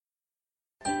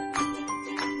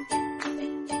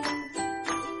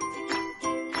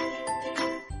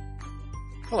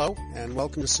Hello, and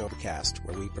welcome to Sobercast,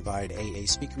 where we provide AA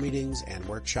speaker meetings and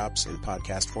workshops in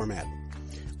podcast format.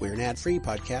 We're an ad-free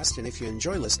podcast, and if you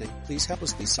enjoy listening, please help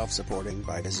us be self-supporting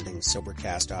by visiting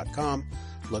Sobercast.com,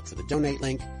 look for the donate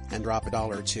link, and drop $1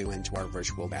 or $2 into our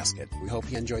virtual basket. We hope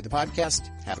you enjoyed the podcast.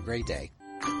 Have a great day.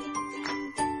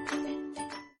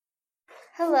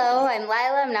 Hello, I'm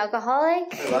Lila. I'm an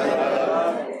alcoholic.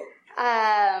 Hello.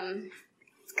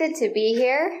 It's good to be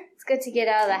here. It's good to get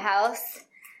out of the house.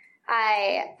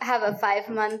 I have a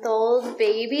 5-month-old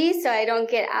baby, so I don't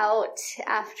get out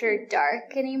after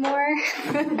dark anymore.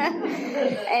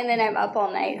 And then I'm up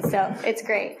all night, so it's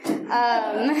great.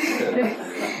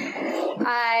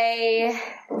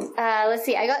 Let's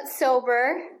see, I got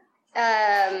sober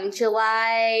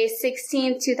July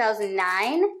 16th,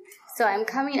 2009. So I'm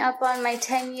coming up on my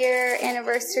 10-year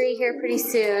anniversary here pretty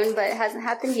soon, but it hasn't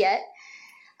happened yet.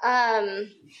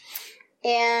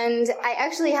 And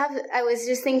I was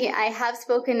just thinking, I have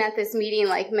spoken at this meeting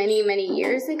like many, many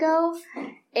years ago,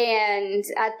 and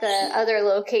at the other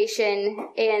location,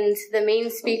 and the main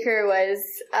speaker was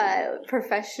a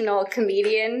professional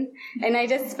comedian, and I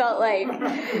just felt like,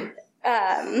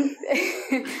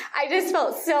 I just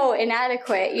felt so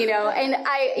inadequate, you know, and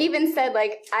I even said,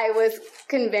 like, I was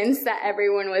convinced that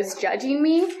everyone was judging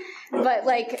me, but,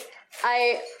 like,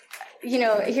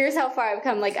 here's how far I've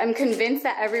come. Like, I'm convinced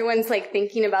that everyone's, like,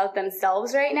 thinking about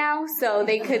themselves right now, so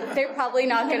they're probably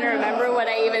not going to remember what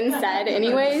I even said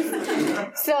anyways.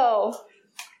 So,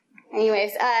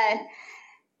 anyways,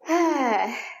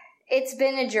 it's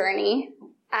been a journey.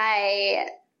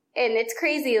 And it's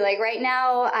crazy, like, right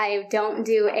now, I don't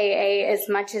do AA as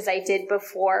much as I did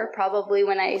before, probably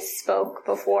when I spoke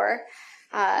before.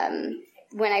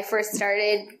 When I first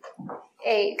started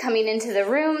coming into the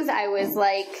rooms, I was,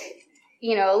 like,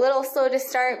 you know, a little slow to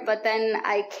start, but then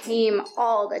I came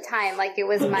all the time. Like, it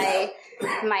was my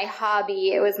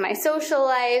hobby, it was my social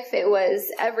life, it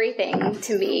was everything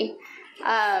to me.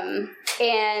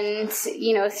 And,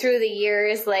 you know, through the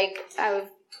years, like, I've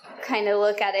kind of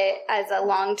look at it as a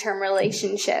long-term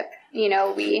relationship. You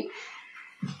know,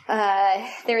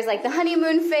 there's like the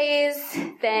honeymoon phase,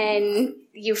 then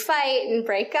you fight and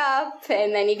break up,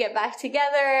 and then you get back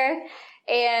together.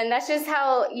 And that's just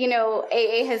how, you know,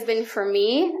 AA has been for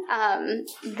me.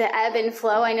 The ebb and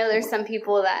flow. I know there's some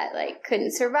people that like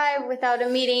couldn't survive without a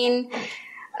meeting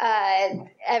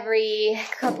every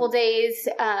couple days.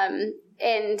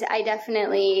 And I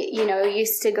definitely, you know,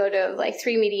 used to go to like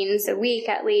 3 meetings a week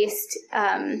at least.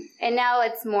 And now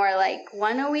it's more like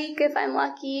 1 a week if I'm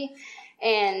lucky.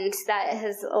 And that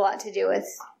has a lot to do with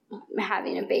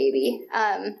having a baby.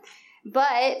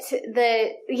 But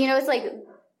it's like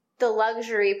the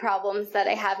luxury problems that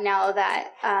I have now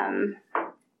that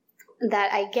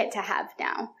I get to have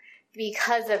now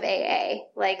because of AA.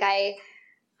 Like I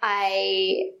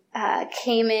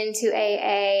came into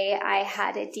AA, I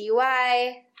had a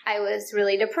DUI, I was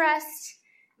really depressed,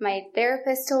 my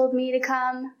therapist told me to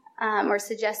come, or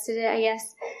suggested it, I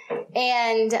guess,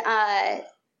 and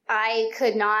I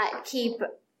could not keep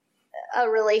a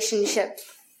relationship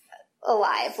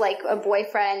alive, like a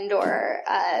boyfriend or,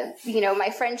 my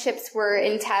friendships were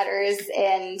in tatters,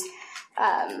 and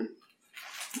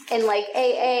like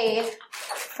AA,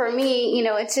 for me, you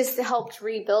know, it's just helped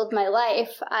rebuild my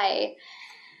life. I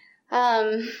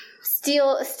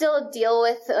still deal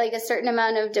with like a certain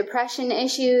amount of depression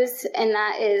issues, and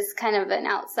that is kind of an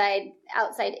outside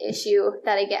issue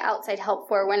that I get outside help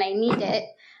for when I need it.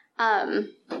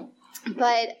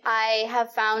 But I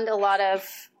have found a lot of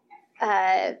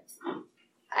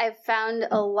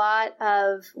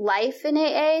life in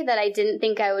AA that I didn't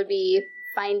think I would be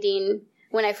finding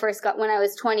when I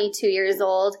was 22 years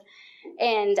old,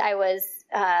 and I was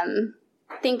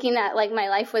thinking that like my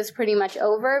life was pretty much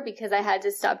over because I had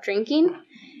to stop drinking.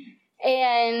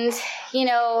 And, you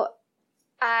know,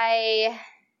 I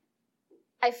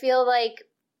feel like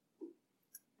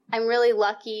I'm really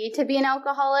lucky to be an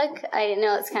alcoholic. I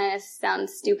know it's kind of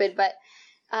sounds stupid, but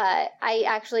I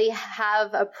actually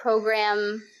have a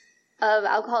program of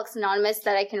Alcoholics Anonymous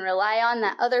that I can rely on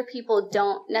that other people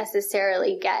don't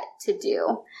necessarily get to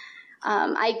do.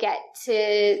 I get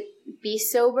to be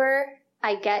sober.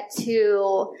 I get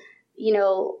to, you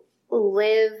know,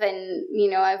 live, and, you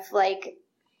know, I've like,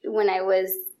 when I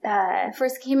was,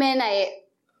 first came in, I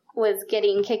was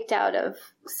getting kicked out of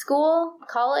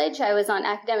college. I was on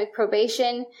academic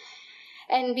probation.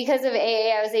 And because of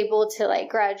AA, I was able to like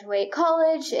graduate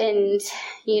college, and,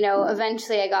 you know,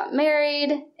 eventually I got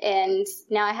married, and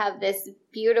now I have this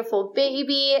beautiful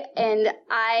baby, and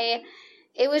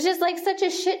it was just like such a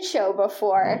shit show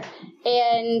before.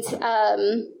 And,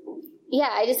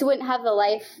 I just wouldn't have the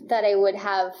life that I would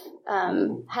have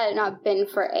had it not been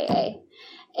for AA.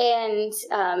 And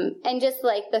just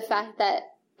like the fact that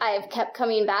I've kept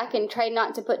coming back and tried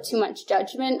not to put too much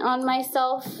judgment on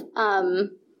myself,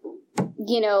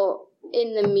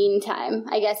 in the meantime,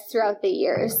 I guess throughout the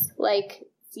years. Like,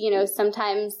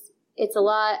 sometimes it's a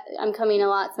lot, I'm coming a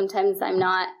lot, sometimes I'm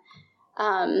not.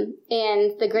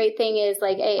 And the great thing is,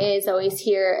 like, AA is always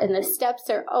here, and the steps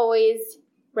are always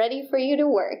ready for you to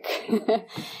work.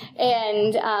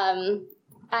 And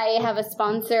I have a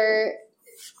sponsor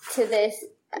to this.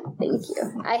 Thank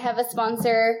you. I have a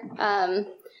sponsor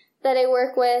that I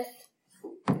work with,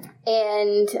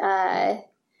 and,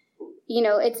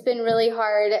 it's been really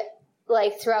hard,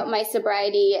 like, throughout my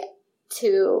sobriety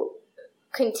to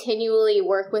continually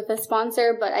work with a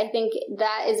sponsor, but I think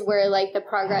that is where, like, the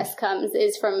progress comes,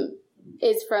 is from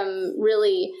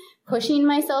really pushing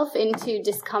myself into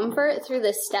discomfort through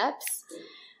the steps.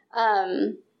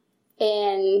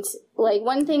 And like,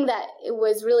 one thing that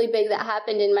was really big that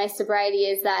happened in my sobriety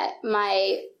is that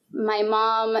my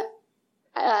mom,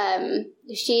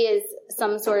 she is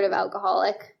some sort of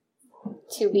alcoholic,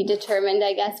 to be determined,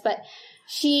 I guess, but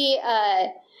she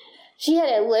had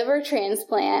a liver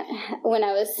transplant when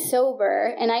I was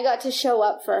sober, and I got to show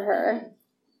up for her.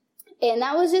 And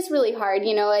that was just really hard.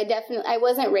 I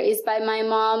wasn't raised by my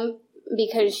mom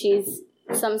because she's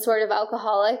some sort of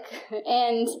alcoholic.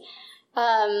 And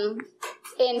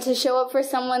to show up for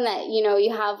someone that,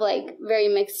 you have, like, very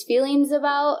mixed feelings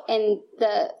about, and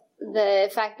the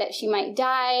fact that she might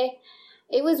die,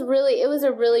 it was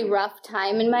a really rough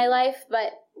time in my life.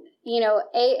 But,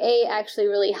 AA actually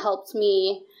really helped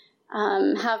me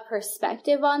have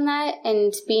perspective on that,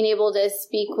 and being able to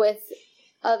speak with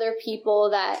other people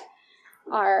that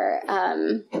are,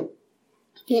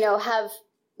 have,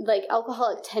 like,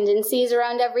 alcoholic tendencies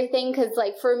around everything. Because,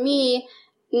 like, for me,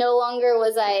 no longer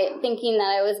was I thinking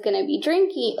that I was going to be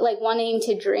drinking, like, wanting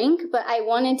to drink, but I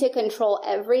wanted to control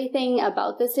everything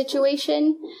about the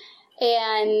situation.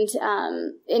 And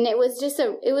it was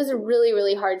it was a really,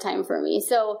 really hard time for me.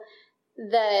 So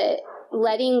the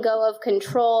letting go of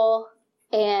control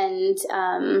and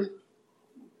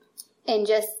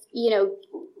just,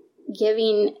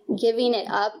 giving it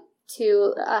up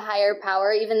to a higher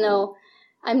power, even though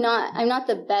I'm not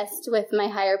the best with my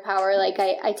higher power. Like,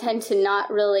 I tend to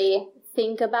not really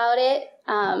think about it.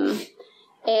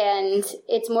 And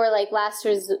it's more like last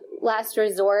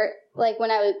resort. Like,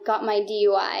 when I got my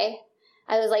DUI,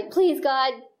 I was like, please,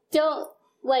 God, don't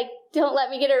let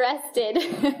me get arrested.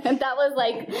 And that was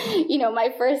like, my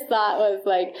first thought was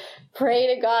like,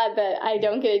 pray to God that I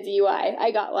don't get a DUI.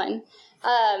 I got one.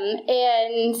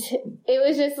 And it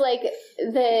was just like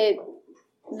the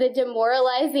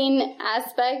demoralizing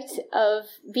aspect of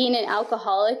being an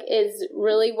alcoholic is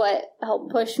really what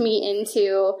helped push me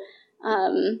into,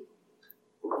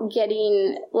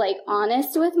 getting, like,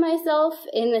 honest with myself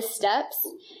in the steps,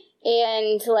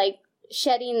 and, like,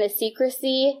 shedding the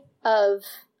secrecy of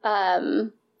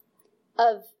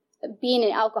being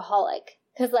an alcoholic.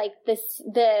 Cause, like,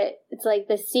 it's like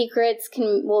the secrets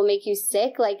will make you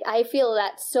sick. Like, I feel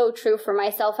that's so true for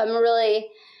myself. I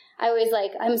always,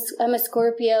 like, I'm a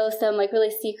Scorpio, so I'm, like,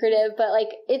 really secretive, but, like,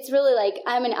 it's really, like,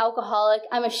 I'm an alcoholic.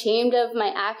 I'm ashamed of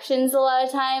my actions a lot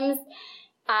of times.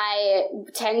 I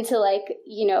tend to, like,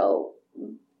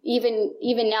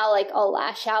 even now, like, I'll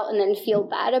lash out and then feel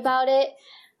bad about it.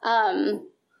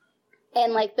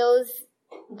 And, like,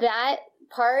 that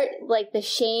part, like, the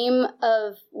shame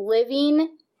of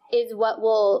living is what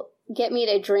will get me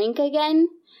to drink again.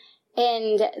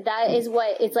 And that is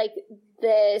what, it's like,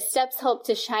 the steps help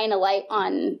to shine a light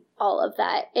on all of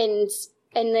that. And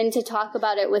then to talk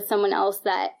about it with someone else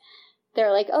that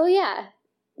they're like, oh yeah,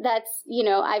 that's,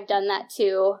 I've done that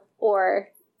too. Or,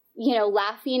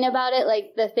 laughing about it,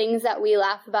 like the things that we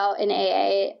laugh about in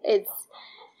AA, it's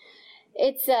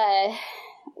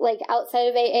like, outside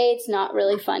of AA, it's not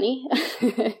really funny.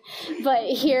 But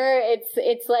here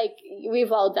it's like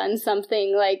we've all done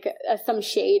something, like some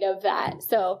shade of that.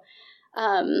 So,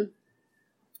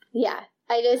 yeah,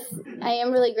 I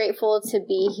am really grateful to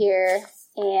be here.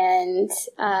 And,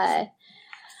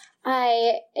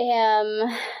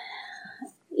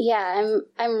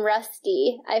 I'm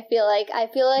rusty. I feel like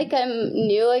I'm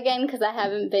new again because I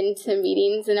haven't been to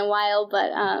meetings in a while,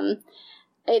 but,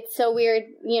 it's so weird,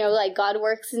 like, God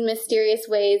works in mysterious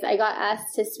ways. I got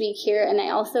asked to speak here, and I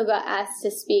also got asked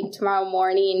to speak tomorrow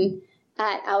morning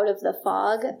at Out of the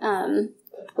Fog,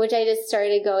 which I just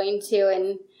started going to,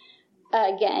 and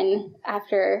again,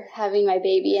 after having my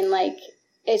baby, and, like,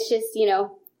 it's just,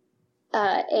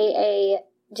 AA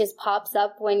just pops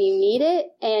up when you need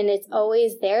it, and it's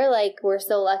always there. Like, we're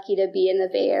so lucky to be in the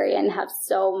Bay Area and have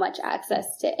so much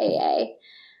access to AA.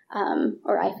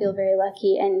 Or I feel very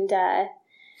lucky. And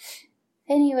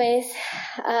anyways,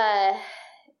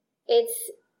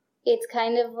 it's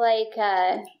kind of like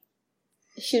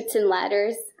chutes and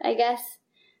ladders, I guess.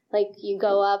 Like, you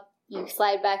go up, you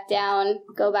slide back down,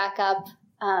 go back up,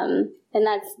 and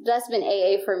that's been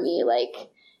AA for me. Like,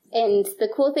 and the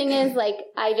cool thing is, like,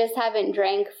 I just haven't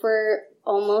drank for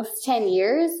almost 10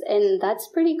 years, and that's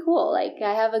pretty cool. Like,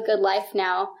 I have a good life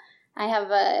now. I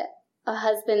have a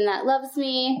husband that loves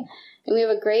me, and we have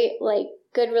a great, like,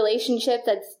 good relationship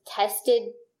that's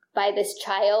tested by this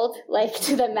child, like,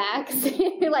 to the max.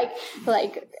 like,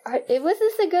 was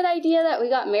this a good idea that we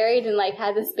got married and, like,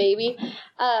 had this baby?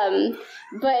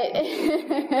 But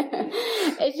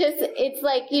it's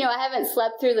like, you know, I haven't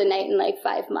slept through the night in like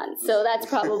 5 months, so that's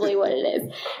probably what it is.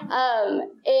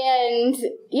 And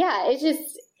yeah, it's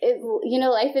just, you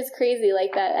know, life is crazy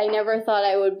like that. I never thought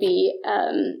I would be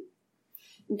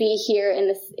here in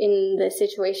the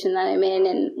situation that I'm in,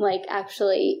 and like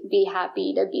actually be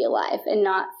happy to be alive and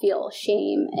not feel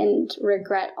shame and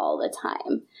regret all the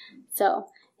time. So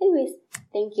anyways,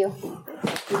 thank you.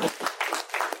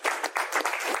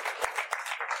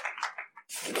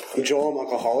 I'm Joel, I'm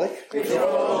alcoholic. Hey,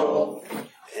 Joel.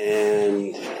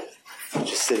 And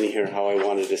just sitting here how I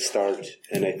wanted to start,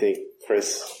 and I think,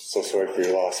 Chris, so sorry for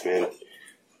your loss, man.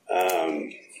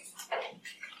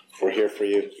 We're here for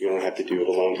you. You don't have to do it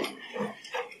alone.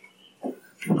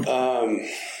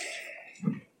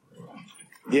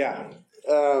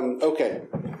 Okay.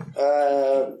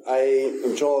 I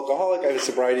am Joel, alcoholic. I have a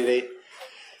sobriety date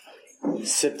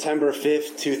September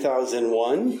 5th,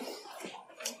 2001.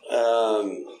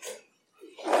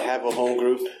 I have a home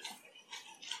group.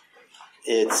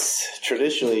 It's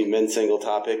traditionally men's single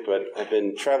topic, but I've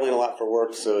been traveling a lot for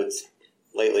work, so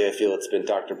lately I feel it's been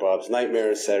Dr. Bob's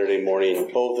Nightmares, Saturday morning.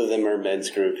 Both of them are men's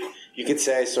group. You could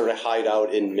say I sort of hide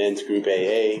out in men's group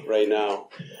AA right now.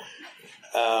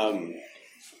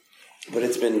 But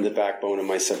it's been the backbone of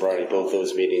my sobriety. Both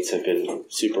those meetings have been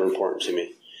super important to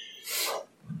me.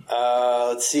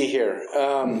 Let's see here.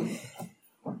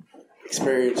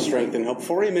 Experience, strength, and hope.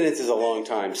 40 minutes is a long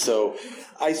time, so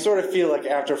I sort of feel like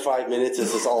after 5 minutes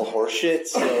this is all horseshit,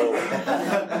 so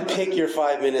pick your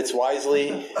 5 minutes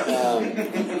wisely.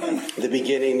 The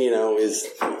beginning, you know, is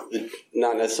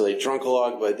not necessarily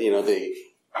drunk-a-log, but, you know,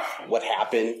 what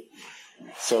happened.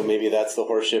 So maybe that's the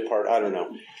horseshit part. I don't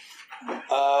know.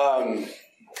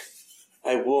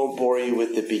 I won't bore you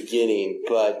with the beginning,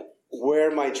 but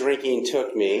where my drinking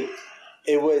took me,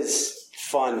 it was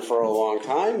fun for a long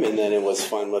time, and then it was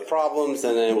fun with problems,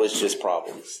 and then it was just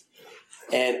problems.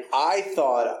 And I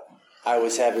thought I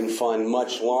was having fun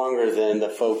much longer than the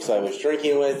folks I was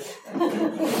drinking with.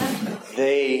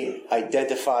 They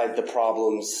identified the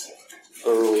problems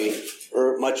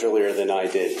much earlier than I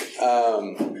did.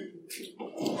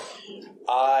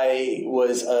 I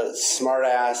was a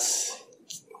smart-ass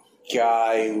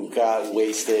guy who got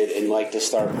wasted and liked to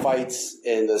start fights,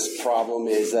 and this problem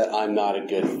is that I'm not a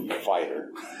good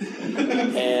fighter.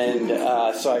 And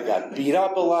so I got beat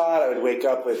up a lot. I would wake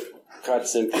up with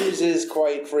cuts and bruises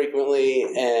quite frequently,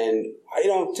 and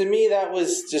to me that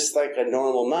was just like a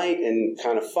normal night and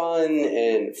kind of fun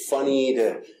and funny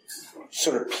to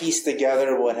sort of piece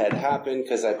together what had happened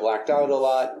because I blacked out a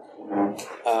lot.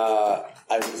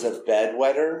 I was a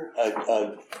bedwetter,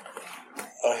 a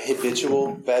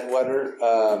habitual bedwetter.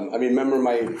 I remember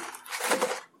my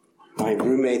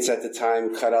roommates at the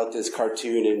time cut out this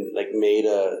cartoon and like made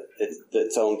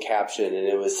its own caption, and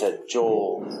it was said,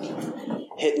 "Joel,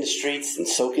 hitting the streets and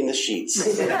soaking the sheets."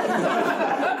 And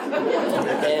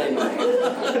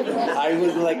I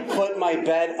would like put my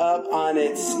bed up on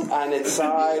its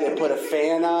side and put a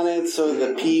fan on it so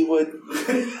the pee would,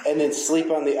 and then sleep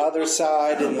on the other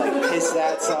side and like piss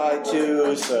that side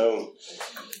too. So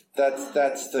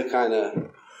that's the kind of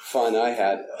fun I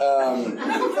had.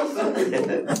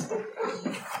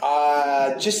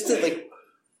 Just to like,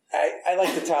 I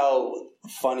like to tell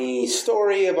funny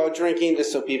story about drinking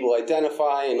just so people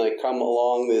identify and like come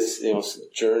along this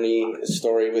journey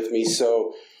story with me.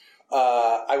 So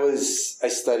I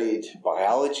studied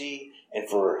biology, and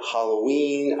for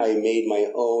Halloween I made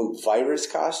my own virus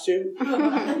costume,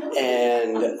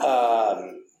 and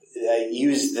I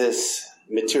used this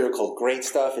material called Great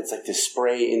Stuff. It's like this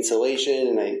spray insulation,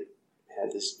 and I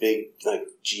had this big like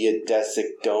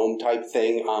geodesic dome type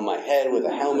thing on my head with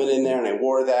a helmet in there, and I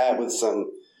wore that with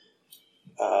some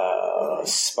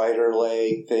spider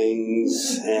leg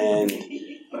things, and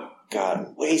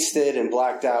got wasted and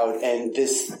blacked out, and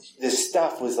this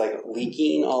stuff was like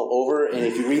leaking all over. And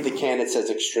if you read the can, it says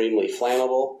extremely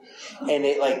flammable, and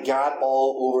it like got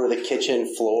all over the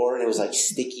kitchen floor, and it was like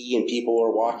sticky, and people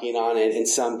were walking on it. And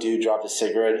some dude dropped a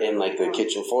cigarette, and like the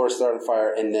kitchen floor started on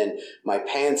fire, and then my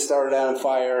pants started on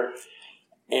fire,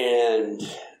 and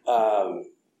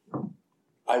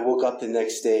I woke up the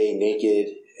next day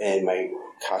naked, and my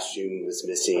costume was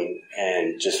missing,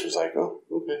 and just was like, oh,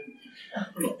 okay.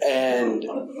 And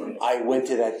I went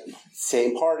to that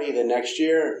same party the next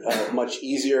year. A much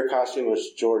easier costume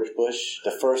was George Bush,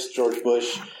 the first George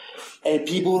Bush. And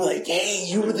people were like, hey,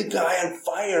 you were the guy on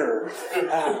fire. It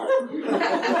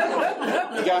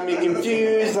got me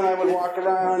confused, and I would walk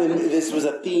around, and this was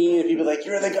a theme, and people were like,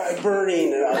 you're the guy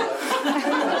burning. And I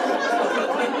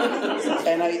was like,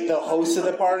 and the host of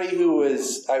the party,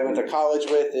 I went to college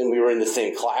with, and we were in the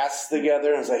same class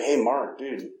together, I was like, hey, Mark,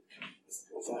 dude,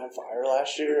 was I on fire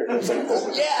last year? And I was like,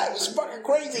 oh, yeah, it was fucking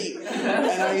crazy.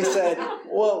 And I said,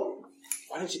 well,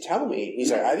 why didn't you tell me?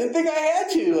 He's like, I didn't think I had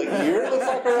to. Like, you're the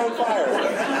fucker on fire.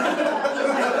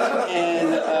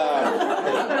 And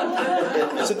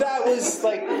so that was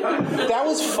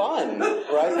fun,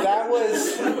 right?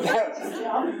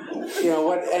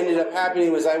 What ended up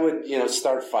happening was I would,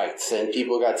 start fights, and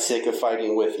people got sick of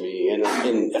fighting with me. And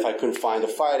if I couldn't find a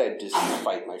fight, I'd just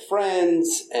fight my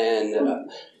friends. And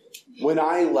when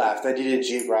I left, I did a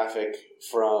geographic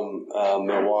from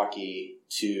Milwaukee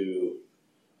to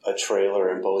a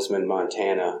trailer in Bozeman,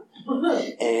 Montana,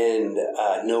 and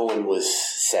no one was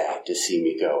sad to see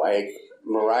me go. I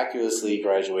miraculously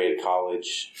graduated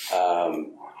college.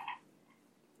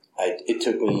 It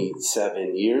took me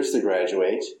 7 years to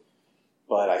graduate,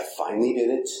 but I finally did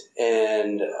it.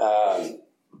 And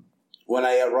when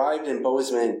I arrived in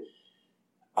Bozeman,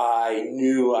 I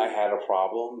knew I had a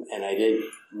problem, and I didn't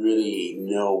really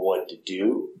know what to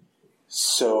do.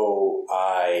 So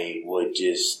I would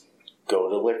just go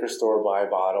to the liquor store, buy a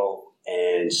bottle,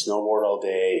 and snowboard all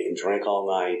day and drink all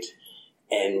night.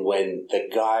 And when the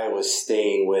guy I was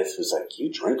staying with was like, you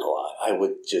drink a lot,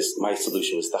 my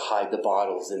solution was to hide the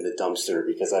bottles in the dumpster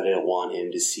because I didn't want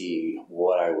him to see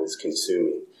what I was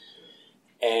consuming.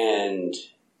 And,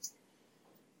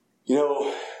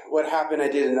 what happened, I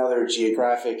did another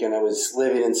geographic, and I was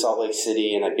living in Salt Lake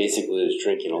City, and I basically was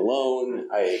drinking alone.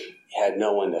 I had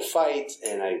no one to fight,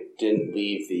 and I didn't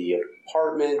leave the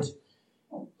apartment.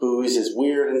 Booze is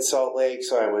weird in Salt Lake,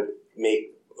 so I would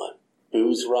make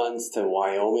booze runs to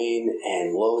Wyoming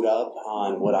and load up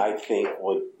on what I think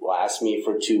would last me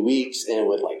for 2 weeks, and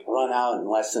would run out in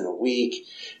less than a week.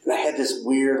 And I had this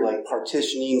weird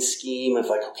partitioning scheme of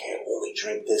okay, I only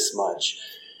drink this much.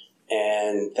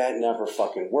 And that never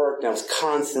fucking worked. I was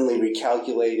constantly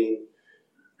recalculating.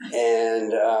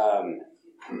 And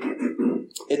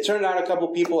it turned out a couple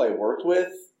people I worked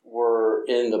with were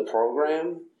in the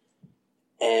program.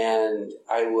 And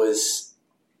I was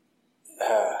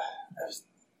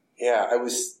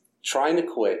trying to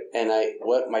quit. And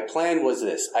my plan was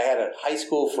this. I had a high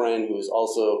school friend who was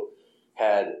also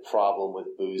had a problem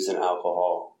with booze and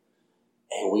alcohol.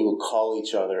 And we would call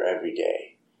each other every day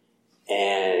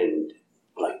and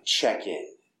check in.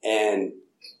 And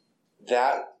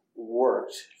that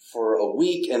worked for a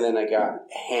week, and then I got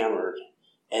hammered.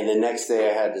 And the next day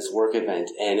I had this work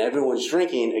event, and everyone's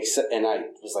drinking, and I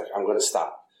was like, I'm going to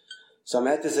stop. So I'm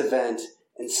at this event,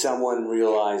 and someone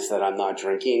realized that I'm not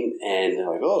drinking, and they're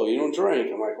like, oh, you don't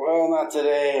drink? I'm like, well, not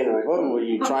today. And they're like, what, were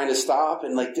you trying to stop?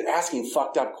 And they're asking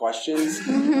fucked up questions.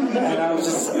 And I was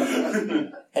just...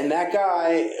 And that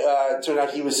guy, turned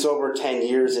out he was sober 10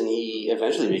 years, and he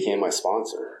eventually became my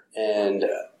sponsor. And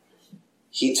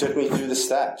he took me through the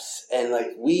steps. And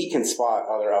we can spot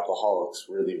other alcoholics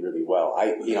really, really well.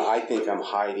 I think I'm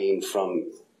hiding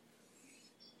from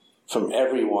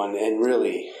everyone, and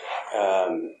really,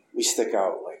 we stick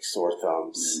out like sore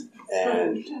thumbs.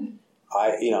 And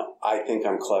I think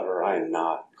I'm clever. I am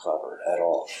not clever at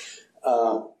all.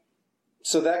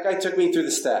 So that guy took me through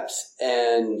the steps,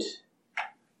 and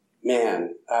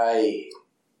man, I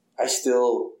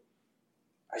still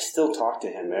talk to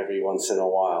him every once in a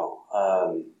while.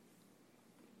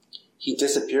 He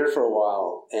disappeared for a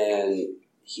while, and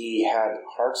he had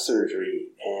heart surgery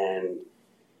and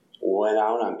went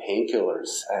out on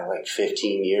painkillers at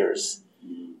 15 years.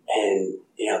 And,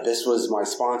 this was my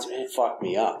sponsor. It fucked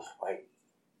me up.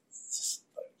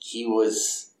 He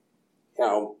was,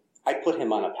 I put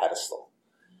him on a pedestal.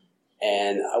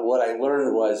 And what I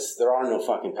learned was there are no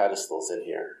fucking pedestals in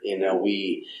here.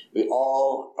 We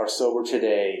all are sober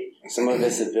today. Some of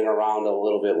us have been around a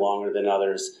little bit longer than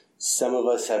others. Some of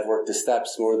us have worked the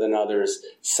steps more than others.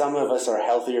 Some of us are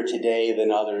healthier today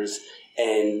than others.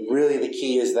 And really the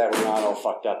key is that we're not all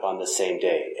fucked up on the same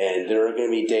day. And there are going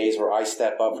to be days where I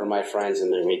step up for my friends,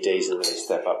 and there are going to be days where they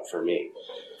step up for me.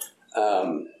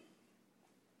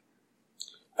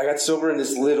 I got sober in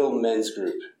this little men's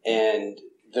group, and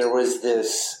there was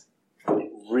this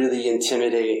really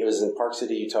intimidating, it was in Park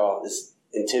City, Utah, this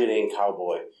intimidating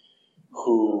cowboy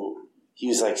who, he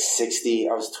was like 60,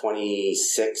 I was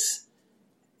 26,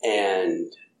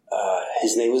 and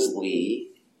his name was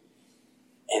Lee,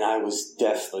 and I was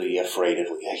deathly afraid of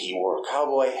Lee. He wore a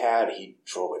cowboy hat, he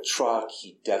drove a truck,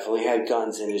 he definitely had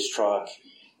guns in his truck,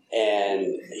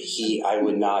 and I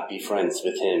would not be friends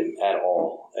with him at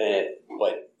all.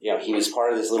 But, he was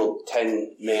part of this little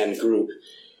 10-man group.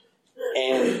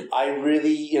 And I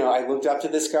really, I looked up to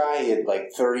this guy. He had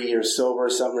like 30 years sober,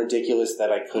 something ridiculous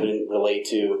that I couldn't relate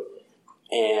to.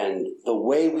 And the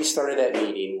way we started that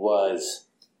meeting was,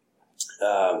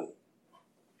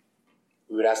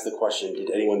 we would ask the question, did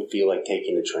anyone feel like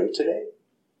taking a drink today?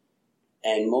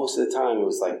 And most of the time it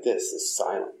was like this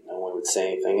silent. No one would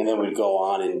say anything. And then we'd go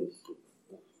on and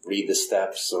read the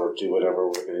steps or do whatever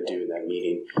we're going to do in that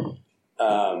meeting.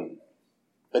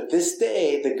 But this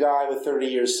day, the guy with 30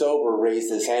 years sober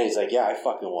raised his hand. He's like, yeah, I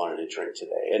fucking wanted a drink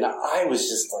today. And I was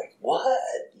just like, what?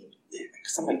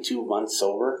 Because I'm like 2 months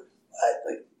sober.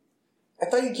 I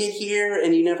thought you'd get here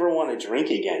and you never want to drink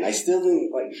again. I still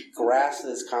didn't grasp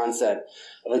this concept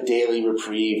of a daily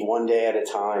reprieve, one day at a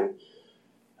time.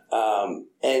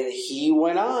 And he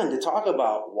went on to talk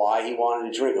about why he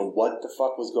wanted to drink and what the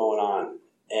fuck was going on.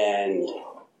 And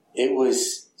it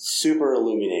was super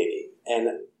illuminating.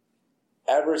 And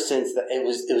ever since that,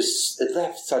 it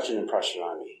left such an impression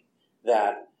on me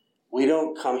that we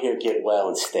don't come here, get well,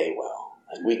 and stay well.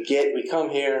 We come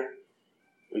here,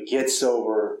 we get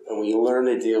sober, and we learn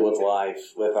to deal with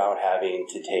life without having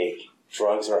to take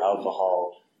drugs or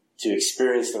alcohol to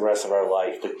experience the rest of our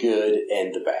life, the good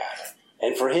and the bad.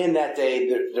 And for him that day,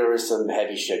 there was some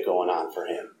heavy shit going on for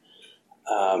him.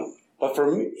 But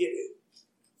for me,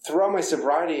 throughout my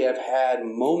sobriety, I've had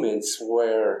moments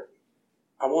where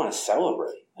I want to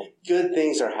celebrate. Good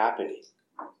things are happening.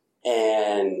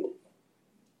 And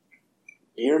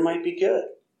beer might be good.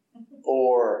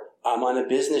 Or I'm on a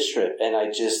business trip and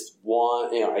I just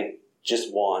want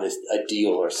a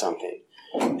deal or something.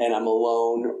 And I'm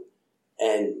alone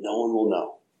and no one will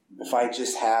know. If I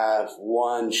just have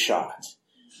one shot,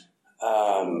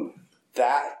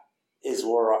 that is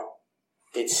where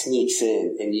it sneaks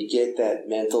in and you get that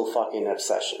mental fucking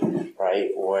obsession,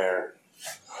 right? Where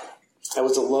I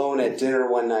was alone at dinner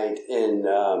one night in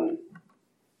a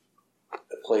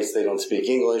place they don't speak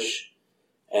English,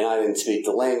 and I didn't speak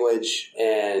the language,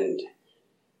 and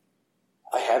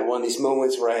I had one of these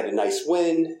moments where I had a nice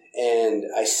win, and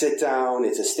I sit down,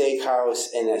 it's a steakhouse,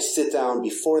 and I sit down,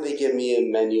 before they give me a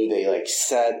menu, they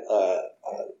set a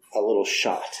little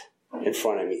shot in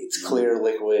front of me. It's clear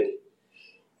liquid,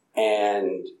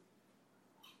 and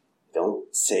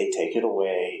don't say take it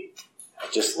away. I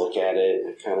just look at it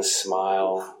and kind of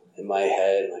smile in my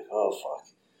head, like, oh, fuck.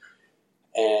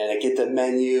 And I get the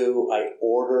menu, I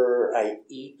order, I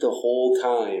eat the whole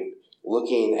time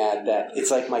looking at that.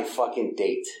 It's like my fucking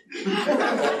date.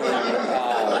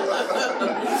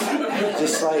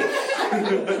 Just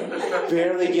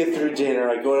barely get through dinner.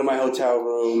 I go to my hotel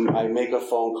room, I make a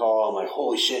phone call, I'm like,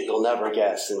 holy shit, you'll never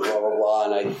guess, and blah, blah, blah.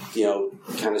 And I,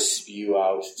 kind of spew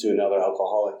out to another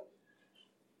alcoholic.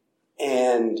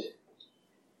 And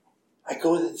I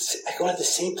go to the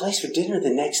same place for dinner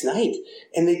the next night,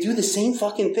 and they do the same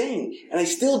fucking thing, and I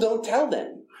still don't tell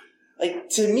them.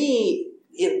 To me,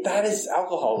 that is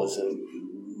alcoholism,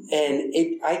 and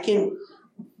I can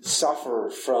suffer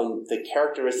from the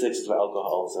characteristics of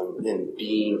alcoholism and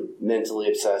being mentally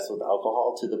obsessed with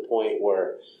alcohol to the point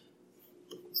where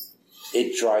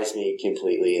it drives me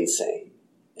completely insane.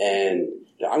 And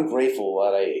I'm grateful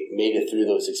that I made it through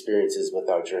those experiences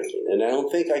without drinking. And I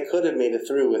don't think I could have made it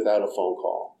through without a phone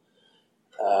call.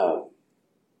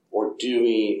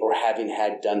 Or having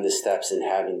done the steps and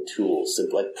having tools,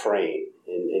 like praying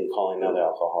and calling another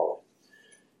alcoholic.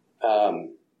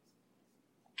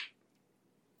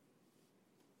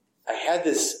 I had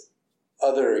this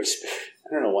other experience. I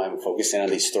don't know why I'm focusing on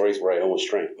these stories where I almost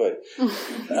drank, but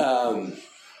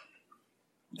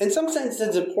in some sense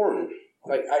it's important.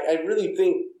 I really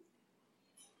think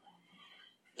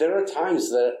there are times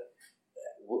that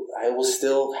I will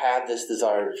still have this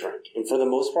desire to drink. And for the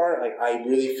most part, I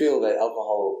really feel that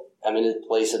alcohol, I'm in a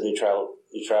place of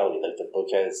neutrality, like the book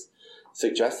has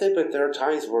suggested, but there are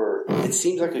times where it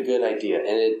seems like a good idea.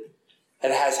 And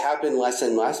it has happened less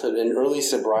and less, but in early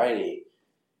sobriety,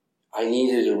 I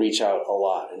needed to reach out a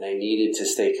lot, and I needed to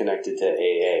stay connected to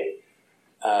AA.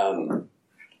 And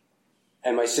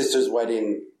my sister's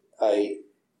wedding,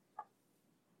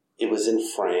 it was in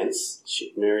France.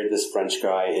 She married this French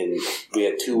guy, and we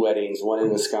had 2 weddings, one in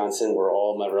Wisconsin where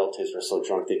all my relatives were so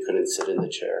drunk they couldn't sit in the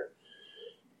chair.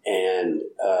 And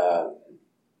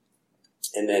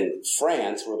then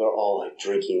France, where they're all like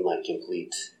drinking like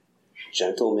complete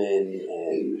gentlemen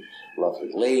and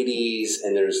lovely ladies,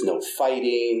 and there's no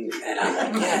fighting. And I'm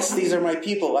like, yes, these are my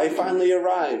people. I finally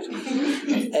arrived.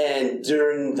 And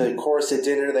during the course of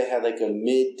dinner, they had like a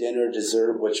mid-dinner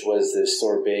dessert, which was this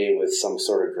sorbet with some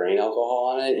sort of grain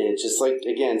alcohol on it. And it's just like,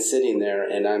 again, sitting there,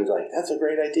 and I'm like, that's a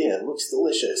great idea. It looks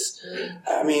delicious.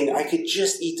 I mean, I could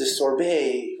just eat the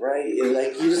sorbet, right? And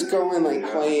like, you just go in like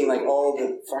playing like all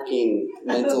the fucking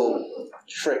mental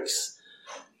tricks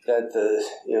that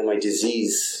my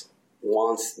disease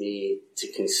wants me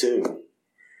to consume.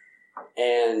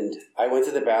 And I went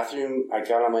to the bathroom, I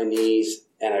got on my knees,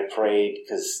 and I prayed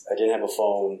because I didn't have a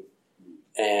phone,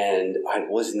 and I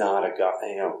was not a God,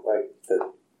 like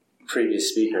the previous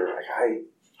speaker.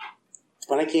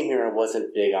 When I came here, I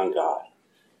wasn't big on God.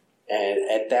 And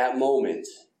at that moment,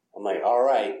 I'm like, all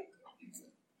right,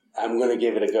 I'm going to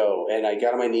give it a go. And I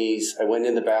got on my knees, I went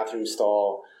in the bathroom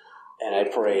stall, and I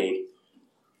prayed.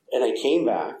 And I came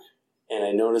back, and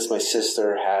I noticed my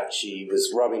sister she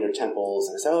was rubbing her temples.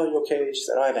 And I said, oh, you okay? She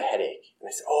said, oh, I have a headache. And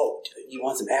I said, oh, you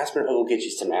want some aspirin? I'll go get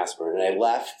you some aspirin. And I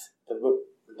left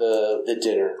the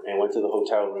dinner and went to the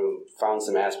hotel room, found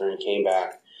some aspirin, and came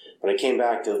back. When I came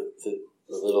back, the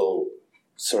little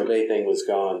sorbet thing was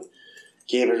gone.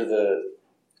 Gave her the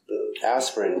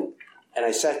aspirin, and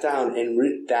I sat down,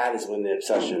 and that is when the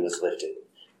obsession was lifted,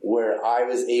 where I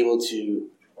was able to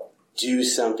do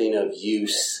something of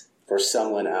use for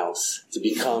someone else, to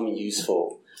become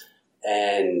useful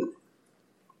and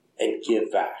give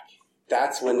back.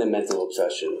 That's when the mental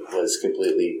obsession was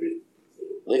completely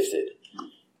lifted.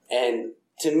 And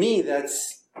to me, that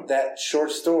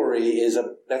short story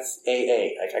that's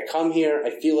AA. Like, I come here, I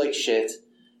feel like shit.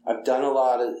 I've done a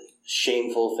lot of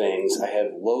shameful things. I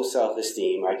have low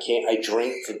self-esteem. I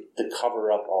drink to cover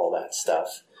up all that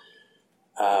stuff.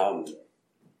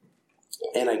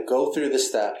 And I go through the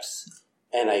steps,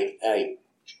 and I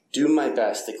do my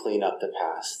best to clean up the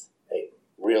past. I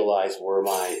realize where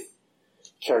my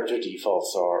character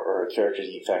defaults are, or character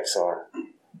defects are.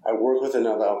 I work with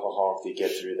another alcoholic to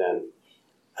get through them.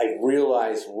 I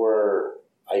realize where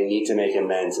I need to make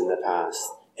amends in the past.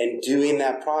 And doing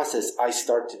that process, I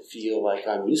start to feel like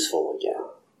I'm useful again.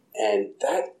 And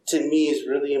that, to me, is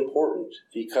really important,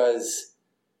 because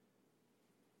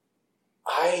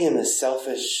I am a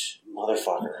selfish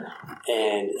motherfucker.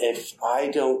 And if I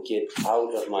don't get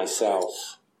out of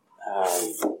myself,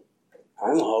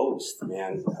 I'm hosed,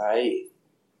 man. I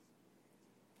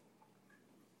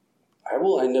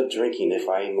will end up drinking if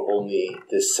I'm only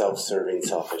this self-serving,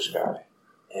 selfish guy.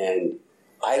 And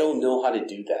I don't know how to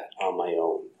do that on my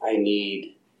own. I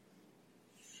need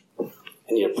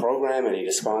a program, I need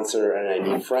a sponsor, and I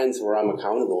need friends where I'm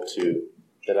accountable to,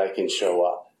 that I can show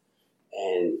up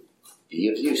and be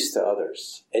of use to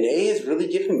others. And AA has really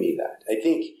given me that. I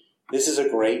think this is a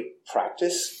great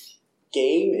practice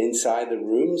game inside the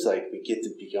rooms. Like, we get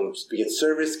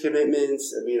service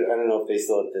commitments. I mean, I don't know if they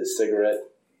still have the cigarette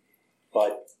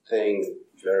butt thing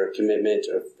or commitment,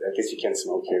 or I guess you can't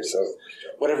smoke here. So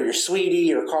whatever, you're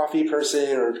sweetie or coffee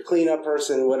person or cleanup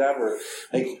person, whatever,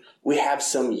 like, we have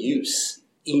some use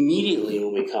immediately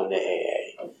when we come to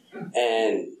AA.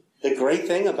 And the great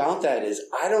thing about that is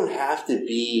I don't have to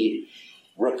be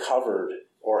recovered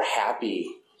or happy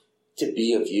to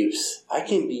be of use. I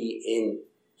can be in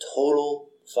total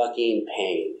fucking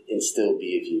pain and still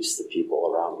be of use to people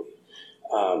around me.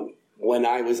 When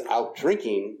I was out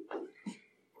drinking,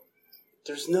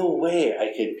 there's no way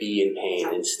I could be in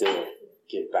pain and still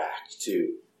give back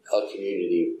to a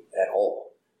community at all.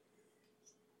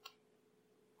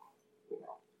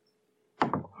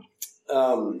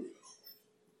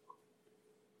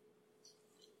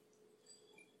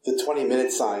 The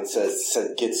 20-minute sign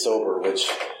said get sober, which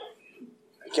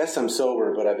I guess I'm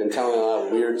sober, but I've been telling a lot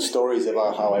of weird stories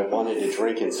about how I wanted to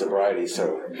drink in sobriety,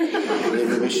 so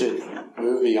maybe we should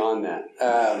move beyond that.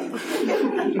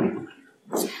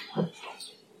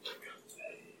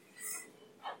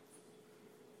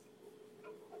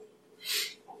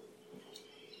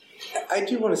 I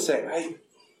do want to say I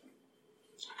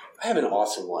have an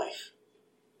awesome life,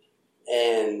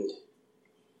 and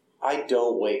I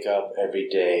don't wake up every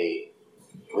day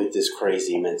with this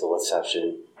crazy mental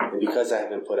obsession. And because I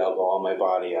haven't put alcohol in my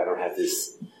body, I don't have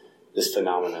this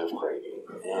phenomenon of craving.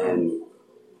 And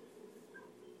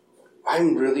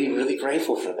I'm really, really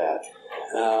grateful for that.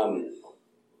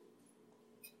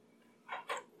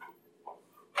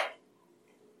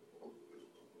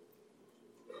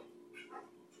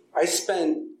 I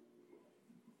spent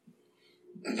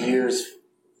years,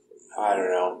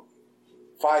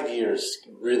 5 years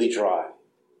really dry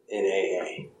in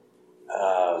AA.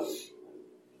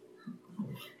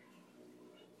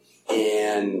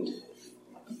 And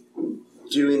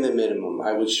doing the minimum.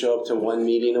 I would show up to one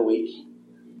meeting a week,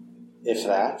 if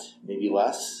that, maybe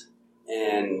less.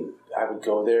 And I would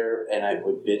go there and I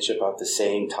would bitch about the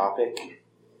same topic.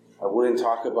 I wouldn't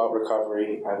talk about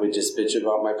recovery. I would just bitch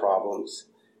about my problems.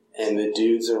 And the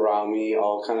dudes around me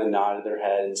all kind of nodded their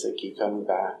heads and said, keep coming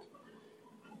back.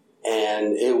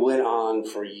 And it went on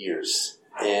for years.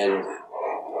 And,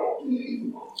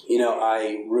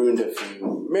 I ruined a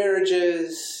few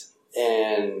marriages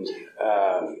and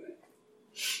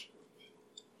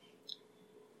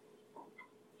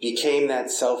became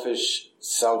that selfish,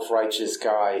 self-righteous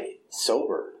guy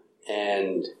sober.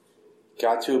 And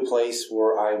got to a place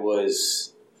where I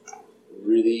was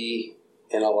really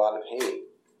in a lot of pain.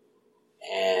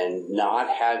 And not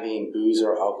having booze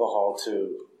or alcohol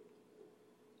to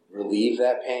relieve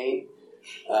that pain,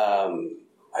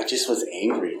 I just was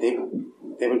angry.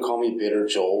 They would call me Bitter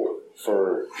Joel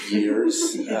for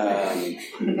years,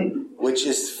 which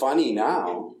is funny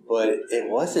now, but it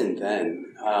wasn't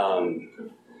then.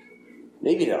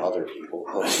 Maybe to other people,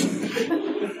 but...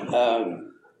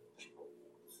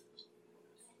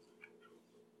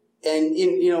 And,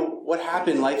 what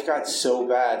happened, life got so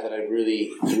bad that I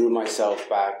really threw myself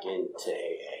back into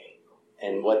AA.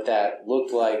 And what that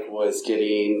looked like was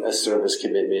getting a service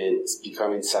commitment,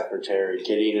 becoming secretary,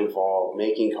 getting involved,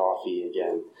 making coffee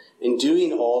again, and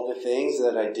doing all the things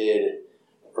that I did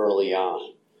early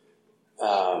on.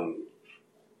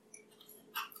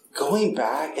 Going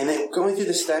back and then going through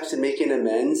the steps and making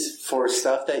amends for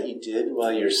stuff that you did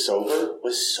while you're sober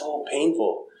was so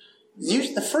painful.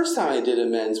 The first time I did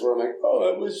amends where I'm like,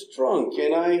 I was drunk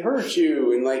and I hurt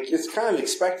you. And it's kind of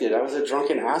expected. I was a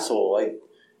drunken asshole.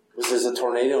 There's a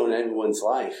tornado in everyone's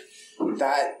life.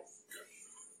 That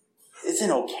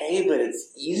isn't okay, but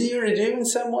it's easier to do in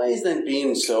some ways than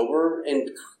being sober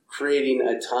and creating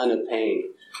a ton of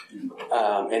pain.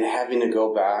 And having to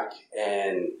go back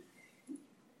and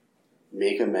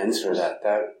make amends for that.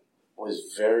 That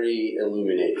was very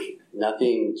illuminating.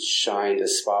 Nothing shined a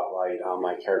spotlight on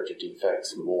my character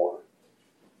defects more.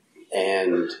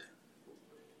 And,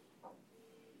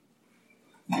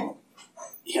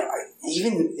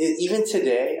 even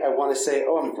today, I want to say,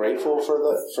 I'm grateful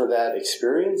for that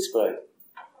experience, but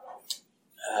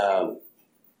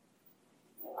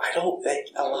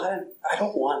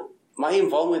my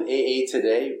involvement in AA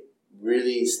today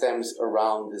really stems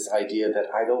around this idea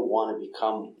that I don't want to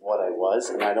become what I was,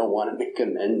 and I don't want to make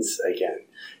amends again.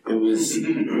 It was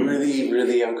really,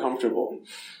 really uncomfortable.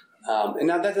 And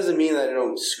now that doesn't mean that I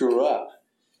don't screw up.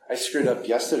 I screwed up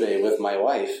yesterday with my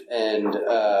wife, and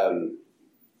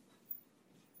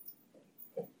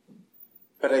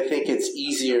but I think it's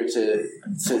easier to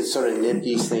sort of nip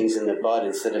these things in the bud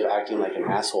instead of acting like an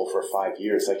asshole for 5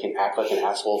 years. I can act like an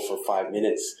asshole for 5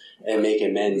 minutes and make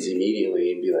amends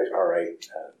immediately and be like, all right,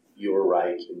 you were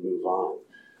right, and move on.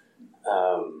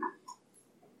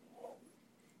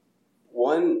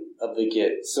 One of the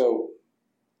gifts, so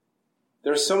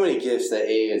there are so many gifts that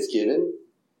AA has given.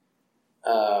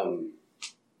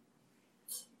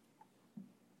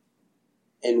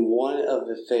 And one of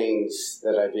the things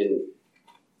that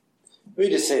let me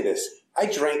just say this. I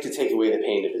drank to take away the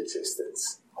pain of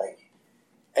existence.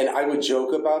 And I would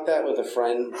joke about that with a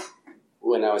friend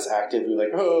when I was active. We were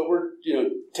like, we're,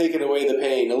 taking away the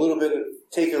pain,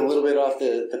 taking a little bit off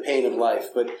the pain of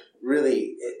life. But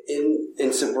really,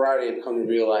 in sobriety, I've come to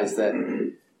realize that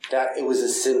it was a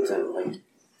symptom.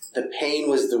 The pain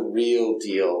was the real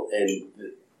deal, and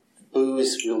the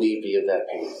booze relieved me of that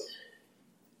pain.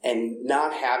 And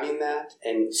not having that,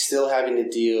 and still having to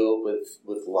deal with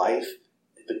life,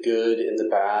 the good and the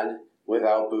bad,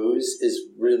 without booze, is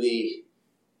really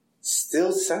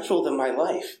still central to my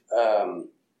life.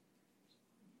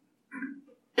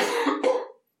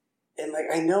 And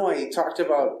I know I talked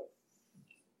about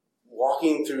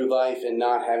walking through life and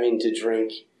not having to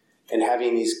drink and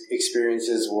having these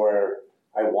experiences where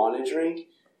I want to drink.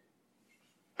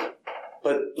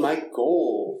 But my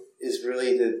goal is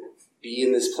really to be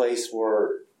in this place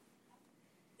where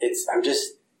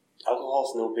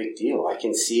alcohol's no big deal. I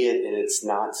can see it, and it's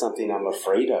not something I'm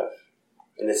afraid of,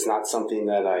 and it's not something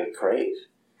that I crave.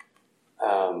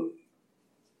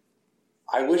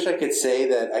 I wish I could say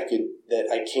that I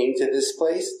came to this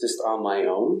place just on my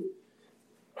own,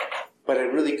 but I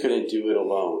really couldn't do it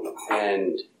alone.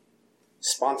 And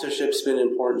sponsorship's been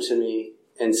important to me,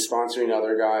 and sponsoring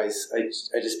other guys. I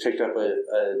just picked up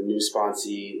a new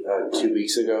sponsee 2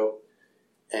 weeks ago,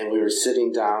 and we were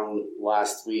sitting down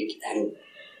last week, and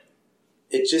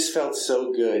it just felt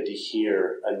so good to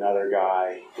hear another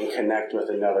guy and connect with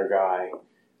another guy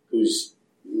who's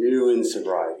new in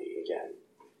sobriety again,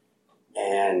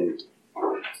 and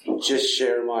just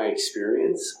share my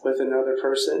experience with another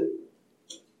person.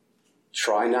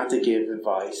 Try not to give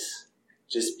advice.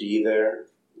 Just be there,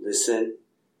 listen,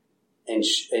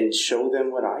 and show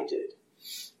them what I did.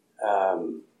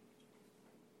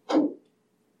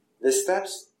 The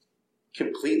steps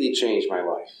completely changed my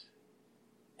life.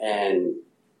 And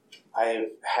I have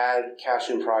had cash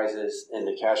and prizes, and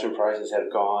the cash and prizes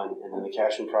have gone, and then the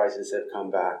cash and prizes have come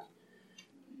back.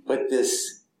 But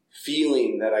this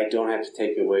feeling that I don't have to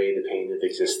take away the pain of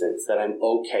existence, that I'm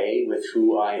okay with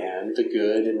who I am, the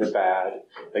good and the bad,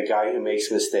 the guy who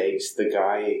makes mistakes, the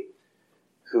guy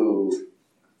who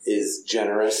is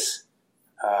generous,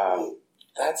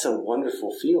 that's a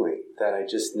wonderful feeling that I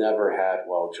just never had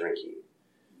while drinking.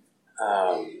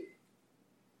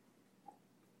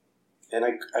 And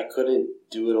I couldn't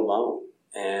do it alone.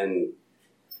 And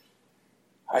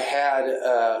I had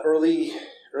a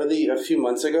few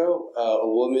months ago, a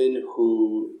woman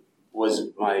who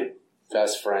was my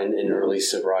best friend in early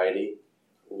sobriety.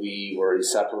 We were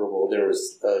inseparable. There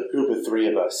was a group of 3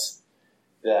 of us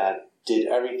that did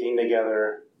everything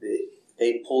together.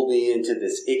 They pulled me into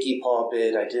this icky paw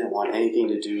bit. I didn't want anything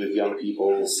to do with young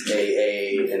people's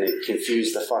AA, and it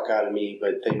confused the fuck out of me,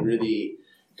 but they really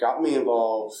got me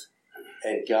involved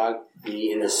and got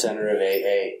me in the center of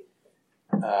AA.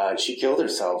 She killed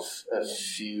herself a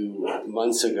few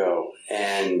months ago,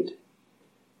 and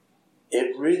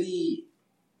it really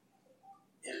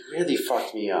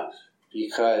fucked me up,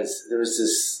 because there was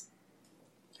this,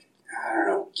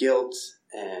 guilt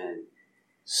and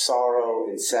sorrow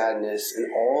and sadness and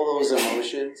all those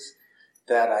emotions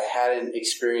that I hadn't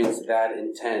experienced that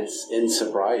intense in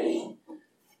sobriety.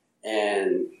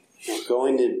 And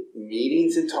going to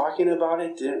meetings and talking about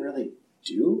it didn't really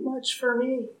do much for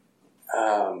me.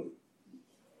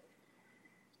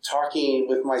 Talking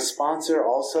with my sponsor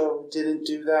also didn't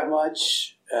do that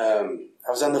much. I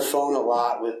was on the phone a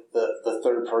lot with the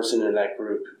third person in that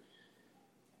group,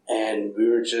 and we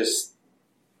were just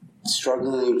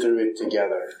struggling through it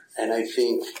together. And I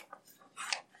think,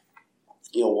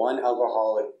 one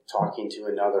alcoholic talking to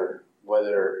another,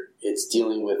 whether it's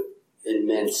dealing with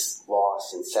immense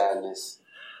loss and sadness,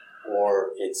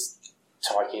 or it's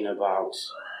talking about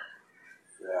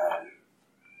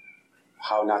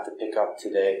how not to pick up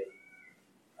today,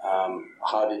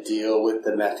 how to deal with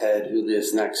the meth head who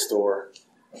lives next door.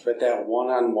 But that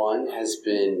one-on-one has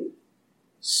been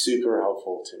super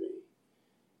helpful to me.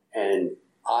 And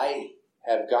I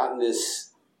have gotten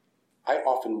this, I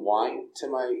often whine to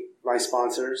my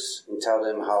sponsors and tell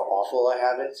them how awful I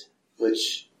have it,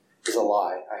 which is a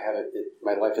lie. I have it,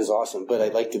 my life is awesome, but I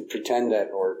like to pretend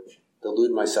that, or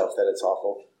delude myself that it's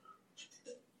awful.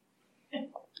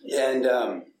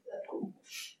 And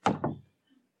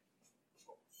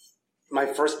my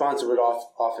first sponsor would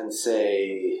often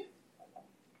say,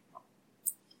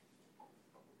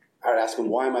 I would ask him,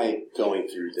 why am I going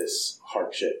through this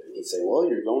hardship? And he'd say, well,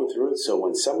 you're going through it so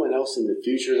when someone else in the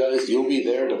future does, you'll be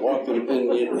there to walk them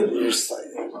in. You're just like,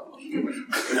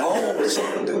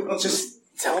 no, just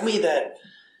tell me that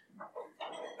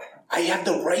I have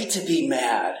the right to be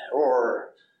mad, or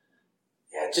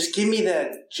just give me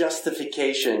that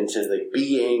justification to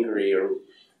be angry,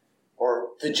 or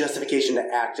the justification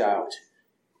to act out.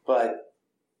 But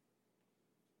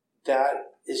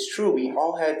that is true. We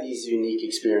all had these unique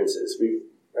experiences.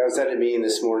 I was at a meeting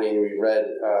this morning, and we read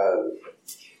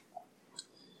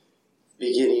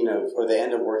the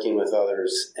end of Working with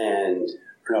Others, end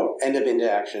of Into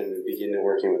Action, and beginning of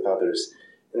Working with Others.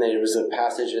 And there was a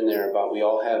passage in there about we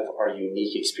all have our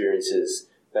unique experiences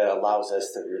that allows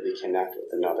us to really connect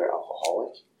with another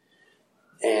alcoholic.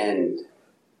 And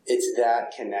it's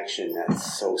that connection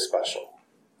that's so special.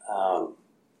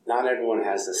 Not everyone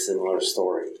has a similar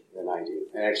story than I do.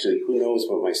 And actually, who knows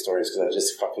what my story is, because I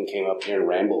just fucking came up here and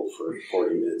rambled for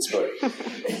 40 minutes.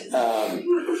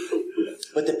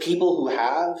 But the people who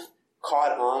have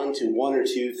caught on to one or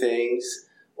two things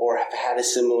or have had a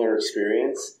similar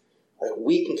experience,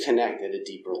 we can connect at a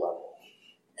deeper level.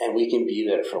 And we can be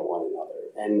there for one another.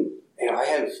 And I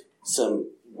have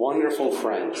some wonderful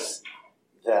friends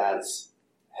that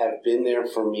have been there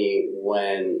for me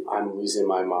when I'm losing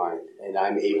my mind, and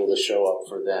I'm able to show up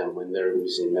for them when they're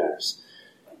losing theirs.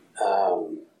 I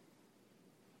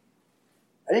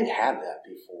didn't have that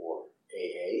before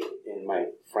AA, and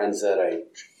my friends the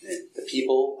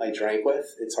people I drank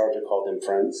with, it's hard to call them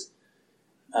friends.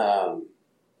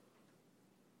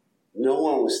 no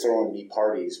one was throwing me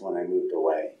parties when I moved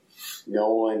away.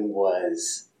 No one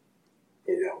was,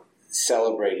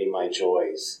 celebrating my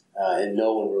joys. And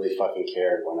no one really fucking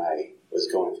cared when I was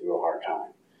going through a hard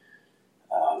time.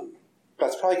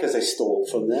 That's probably because I stole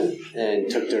from them and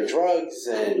took their drugs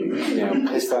and,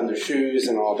 pissed on their shoes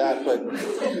and all that.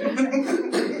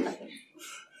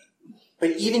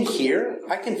 But even here,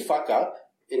 I can fuck up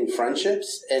in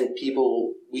friendships, and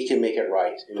people, we can make it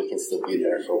right, and we can still be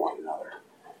there for one another.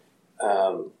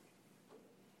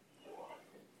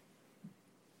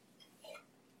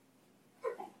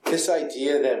 This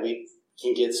idea that we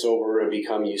can get sober and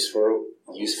become useful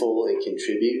and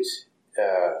contribute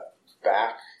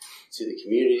back to the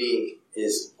community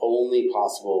is only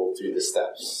possible through the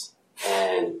steps.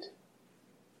 And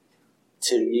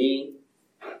to me,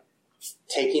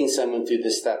 taking someone through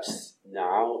the steps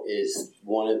now is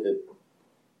one of the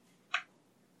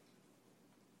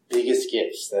biggest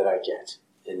gifts that I get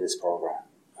in this program.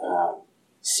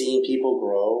 Seeing people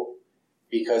grow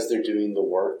because they're doing the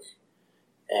work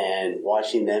and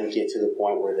watching them get to the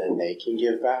point where then they can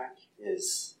give back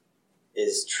is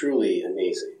truly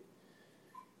amazing.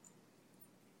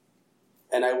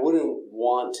 And I wouldn't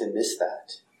want to miss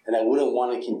that. And I wouldn't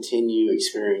want to continue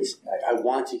I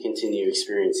want to continue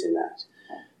experiencing that.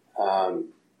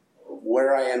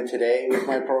 Where I am today with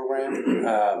my program,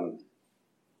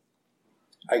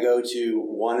 I go to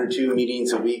 1 or 2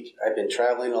 meetings a week. I've been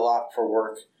traveling a lot for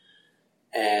work,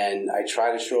 and I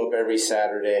try to show up every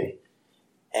Saturday.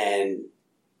 And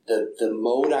the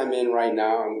mode I'm in right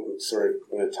now, I'm sort of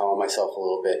going to tell myself a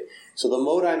little bit. So the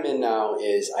mode I'm in now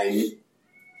is I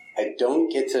don't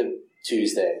get to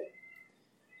Tuesday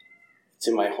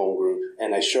to my home group,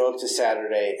 and I show up to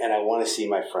Saturday, and I want to see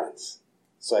my friends.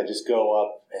 So I just go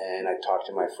up and I talk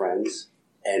to my friends,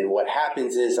 and what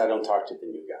happens is I don't talk to the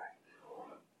new guy,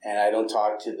 and I don't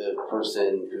talk to the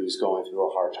person who's going through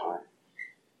a hard time,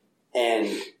 and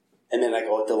then I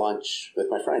go out to lunch with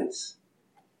my friends,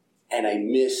 and I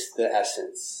miss the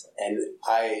essence, and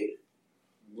I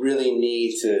really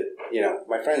need to,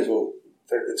 my friends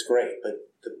it's great, but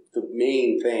the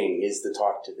main thing is to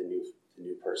talk to the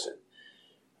new person.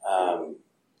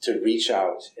 To reach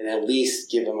out and at least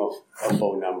give them a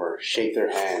phone number, shake their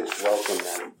hand, welcome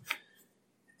them.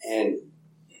 And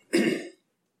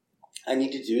I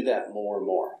need to do that more and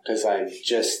more because I'm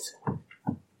just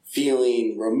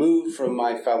feeling removed from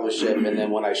my fellowship. And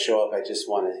then when I show up, I just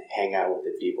want to hang out with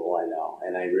the people I know.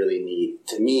 And I really need,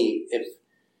 to me, if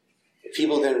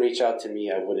people didn't reach out to me,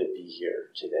 I wouldn't be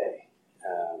here today.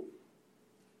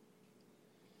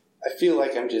 I feel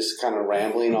like I'm just kind of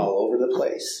rambling all over the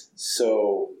place.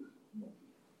 So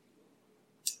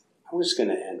I'm just going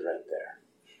to end right there.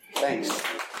 Thanks.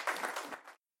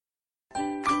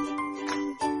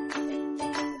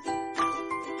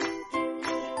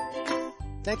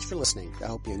 Thanks for listening. I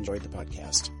hope you enjoyed the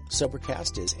podcast.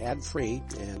 Sobercast is ad-free,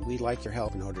 and we'd like your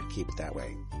help in order to keep it that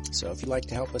way. So if you'd like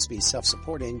to help us be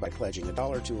self-supporting by pledging $1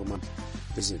 or $2 a month,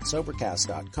 visit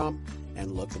Sobercast.com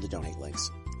and look for the donate links.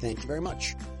 Thank you very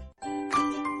much.